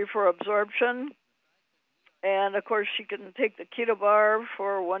D3 for absorption. And, of course, she can take the keto bar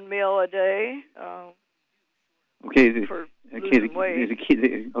for 1 meal a day. The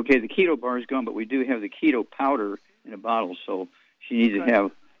keto bar is gone, but we do have the keto powder in a bottle, so she needs to have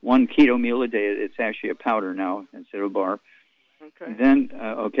 1 keto meal a day. It's actually a powder now instead of a bar. Okay. Then,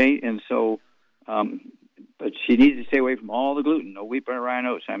 but she needs to stay away from all the gluten, no wheat, butter, rye, and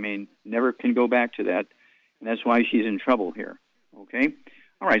oats. I mean, never can go back to that, and that's why she's in trouble here. Okay?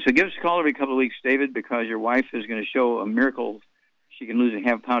 All right, so give us a call every couple of weeks, David, because your wife is going to show a miracle. She can lose a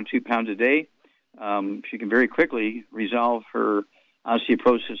half pound, 2 pounds a day. She can very quickly resolve her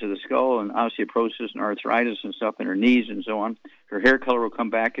osteoporosis of the skull and osteoporosis and arthritis and stuff in her knees and so on. Her hair color will come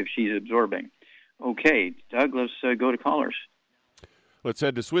back if she's absorbing. Okay, Doug, let's go to callers. Let's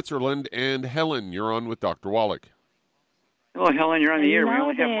head to Switzerland. And Helen, you're on with Dr. Wallach. Hello, Helen, you're on the air. We Hello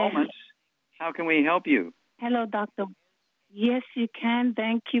only have there. moments. How can we help you? Hello, Doctor. Yes, you can.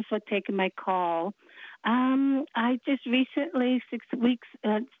 Thank you for taking my call. I just recently, 6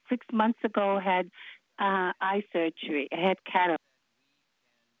 months ago, had eye surgery. I had cataract.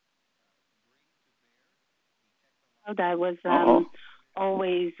 I was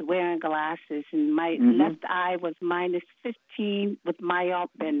always wearing glasses, and my left eye was minus 15 with myop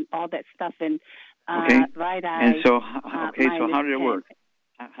and all that stuff, and right eye. And so, how did it work?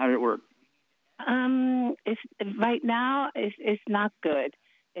 How did it work? It's right now. It's not good.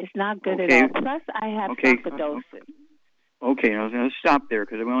 It's not good at all. Plus, I have sarcoidosis. Okay, now let's stop there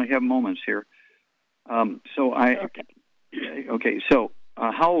because we only have moments here. So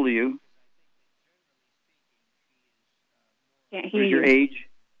how old are you? Can't hear What is your age?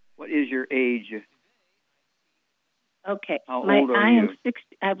 What is your age? Okay. How old are I you? am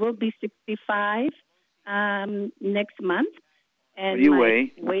 60. I will be 65 next month. And What do you my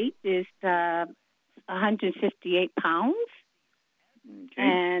weigh? weight is 158 pounds. Okay.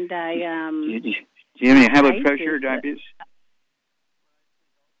 And I Do you have any high blood I pressure or did- diabetes?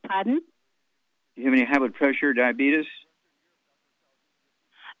 Pardon? Do you have any high blood pressure or diabetes?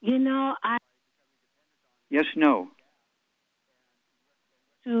 You know, I Yes, no.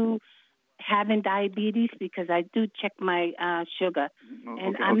 to having diabetes because I do check my sugar,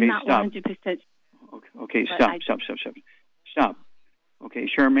 and Okay, I'm okay, not stop. 100%. Okay, But stop. Okay,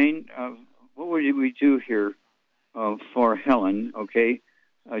 Charmaine, what would we do here for Helen? Okay,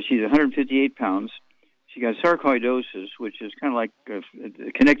 she's 158 pounds. She got sarcoidosis, which is kind of like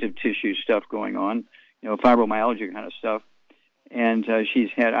connective tissue stuff going on, fibromyalgia kind of stuff. And she's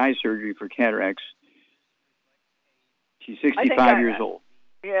had eye surgery for cataracts. She's 65 years old.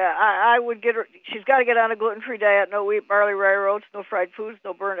 Yeah, I would get her. She's got to get on a gluten-free diet: no wheat, barley, rye, oats, no fried foods,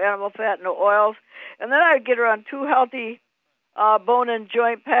 no burnt animal fat, no oils. And then I would get her on 2 healthy bone and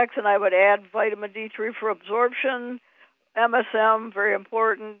joint packs, and I would add vitamin D3 for absorption, MSM, very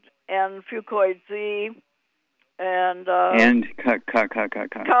important, and Fucoid Z, and collagen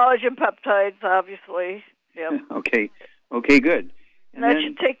peptides, obviously. Yep. Okay, good. And that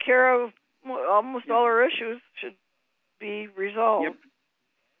should take care of almost all her issues. Should be resolved. Yep.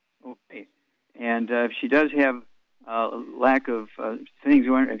 Okay. And if she does have lack of things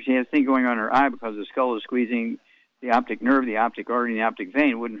going, if she has things going on in her eye because the skull is squeezing the optic nerve, the optic artery, and the optic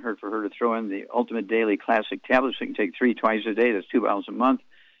vein, it wouldn't hurt for her to throw in the Ultimate Daily Classic tablets. She can take 3 twice a day. That's 2 bottles a month.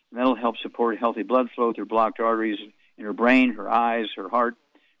 And that'll help support healthy blood flow through blocked arteries in her brain, her eyes, her heart,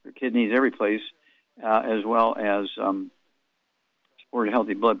 her kidneys, every place, as well as support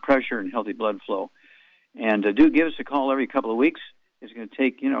healthy blood pressure and healthy blood flow. And do give us a call every couple of weeks. It's going to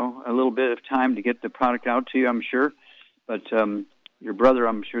take, a little bit of time to get the product out to you, I'm sure. But your brother,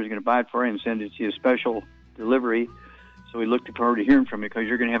 I'm sure, is going to buy it for you and send it to you a special delivery. So we look forward to hearing from you because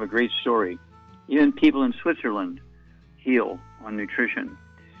you're going to have a great story. Even people in Switzerland heal on nutrition.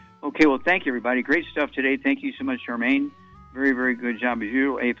 Okay, well, thank you, everybody. Great stuff today. Thank you so much, Charmaine. Very, very good job as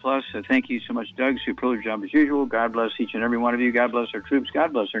usual. A+. Thank you so much, Doug. Superlative job as usual. God bless each and every one of you. God bless our troops.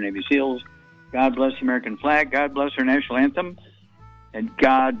 God bless our Navy SEALs. God bless the American flag. God bless our national anthem. And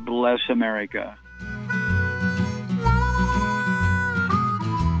God bless America.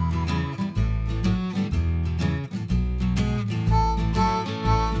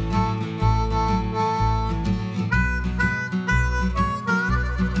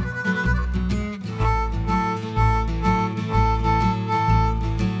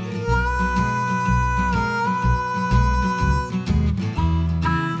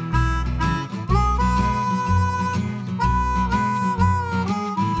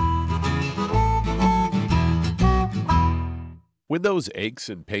 When those aches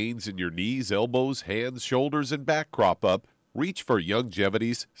and pains in your knees, elbows, hands, shoulders, and back crop up, reach for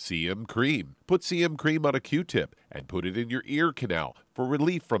Youngevity's CM Cream. Put CM Cream on a Q-tip and put it in your ear canal for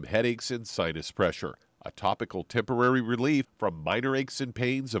relief from headaches and sinus pressure. A topical temporary relief from minor aches and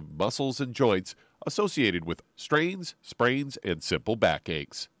pains of muscles and joints associated with strains, sprains, and simple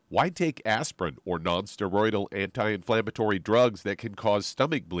backaches. Why take aspirin or non-steroidal anti-inflammatory drugs that can cause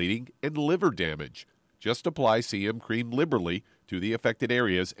stomach bleeding and liver damage? Just apply CM Cream liberally to the affected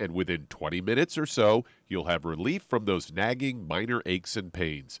areas, and within 20 minutes or so, you'll have relief from those nagging minor aches and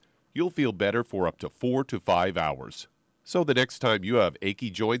pains. You'll feel better for up to 4 to 5 hours. So the next time you have achy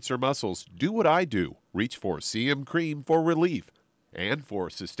joints or muscles, do what I do. Reach for CM Cream for relief. And for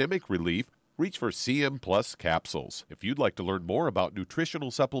systemic relief, reach for CM Plus capsules. If you'd like to learn more about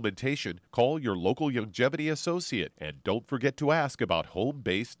nutritional supplementation, call your local Youngevity associate. And don't forget to ask about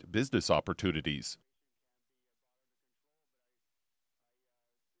home-based business opportunities.